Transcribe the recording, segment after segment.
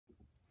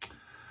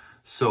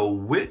So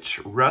which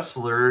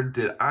wrestler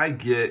did I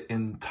get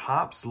in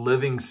Topps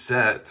Living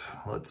Set?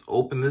 Let's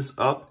open this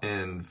up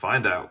and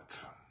find out.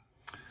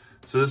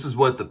 So this is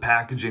what the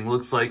packaging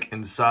looks like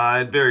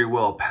inside. Very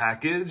well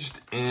packaged.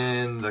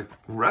 And the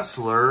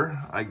wrestler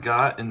I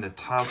got in the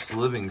Topps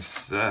Living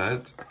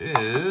Set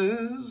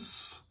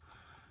is...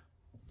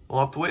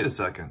 We'll have to wait a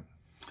second.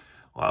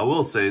 Well, I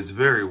will say it's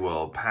very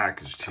well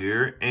packaged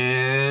here.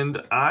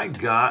 And I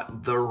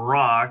got The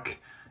Rock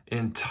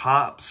in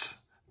Topps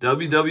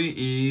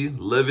WWE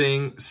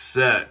Living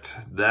Set.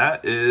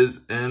 That is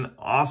an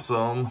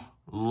awesome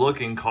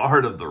looking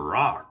card of The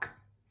Rock.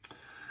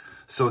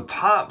 So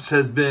Topps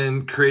has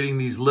been creating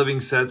these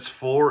living sets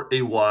for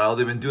a while.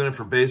 They've been doing it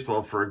for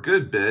baseball for a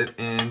good bit.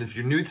 And if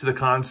you're new to the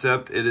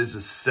concept, it is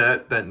a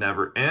set that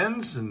never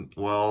ends. And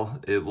well,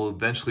 it will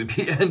eventually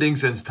be ending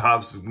since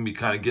Topps is going to be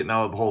kind of getting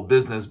out of the whole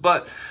business.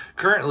 But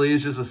currently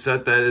it's just a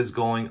set that is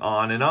going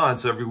on and on.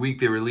 So every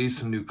week they release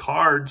some new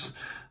cards,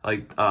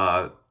 like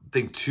I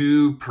think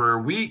 2 per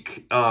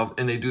week,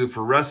 and they do it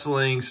for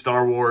wrestling,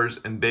 Star Wars,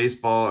 and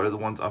baseball are the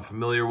ones I'm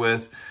familiar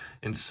with.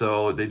 And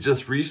so they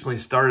just recently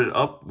started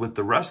up with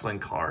the wrestling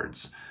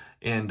cards.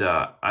 And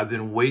I've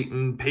been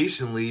waiting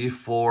patiently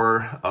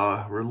for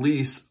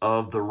release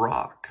of The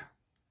Rock.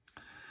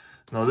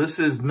 Now this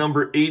is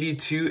number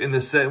 82 in the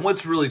set. And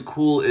what's really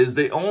cool is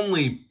they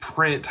only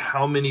print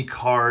how many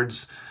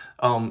cards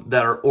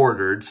that are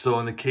ordered. So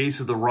in the case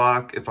of The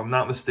Rock, if I'm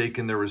not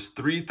mistaken, there was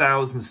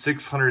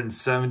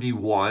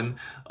 3,671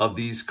 of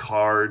these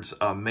cards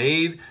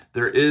made.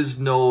 There is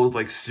no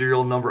like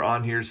serial number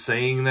on here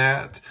saying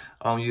that.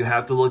 You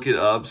have to look it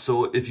up.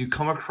 So if you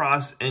come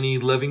across any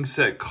living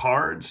set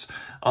cards,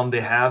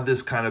 they have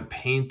this kind of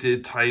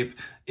painted type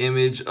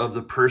image of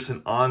the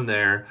person on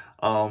there.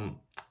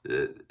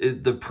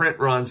 The print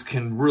runs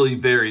can really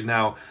vary.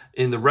 Now,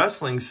 in the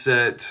wrestling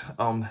set,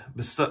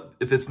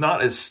 if it's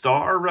not a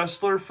star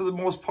wrestler for the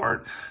most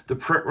part, the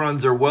print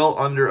runs are well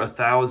under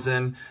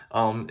 1,000.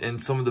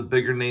 And some of the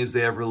bigger names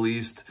they have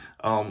released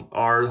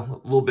are a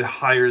little bit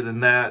higher than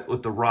that,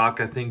 with The Rock,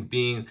 I think,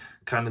 being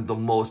kind of the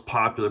most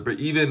popular. But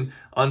even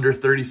under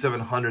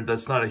 3,700,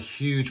 that's not a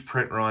huge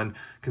print run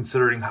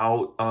considering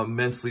how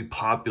immensely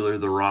popular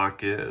The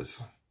Rock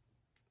is.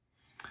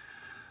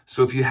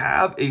 So if you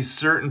have a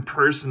certain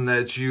person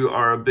that you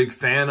are a big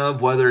fan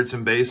of, whether it's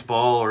in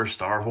baseball or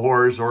Star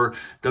Wars or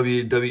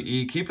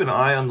WWE, keep an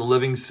eye on the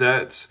living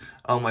sets.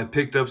 I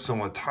picked up some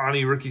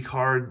Otani rookie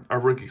card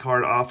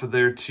off of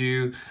there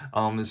too.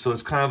 And so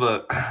it's kind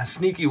of a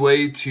sneaky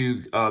way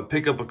to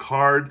pick up a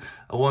card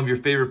of one of your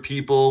favorite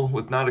people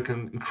with not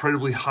an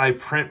incredibly high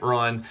print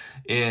run,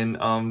 and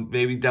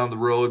maybe down the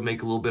road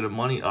make a little bit of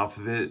money off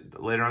of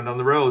it later on down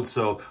the road.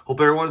 So hope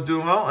everyone's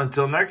doing well.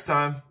 Until next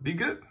time, be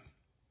good.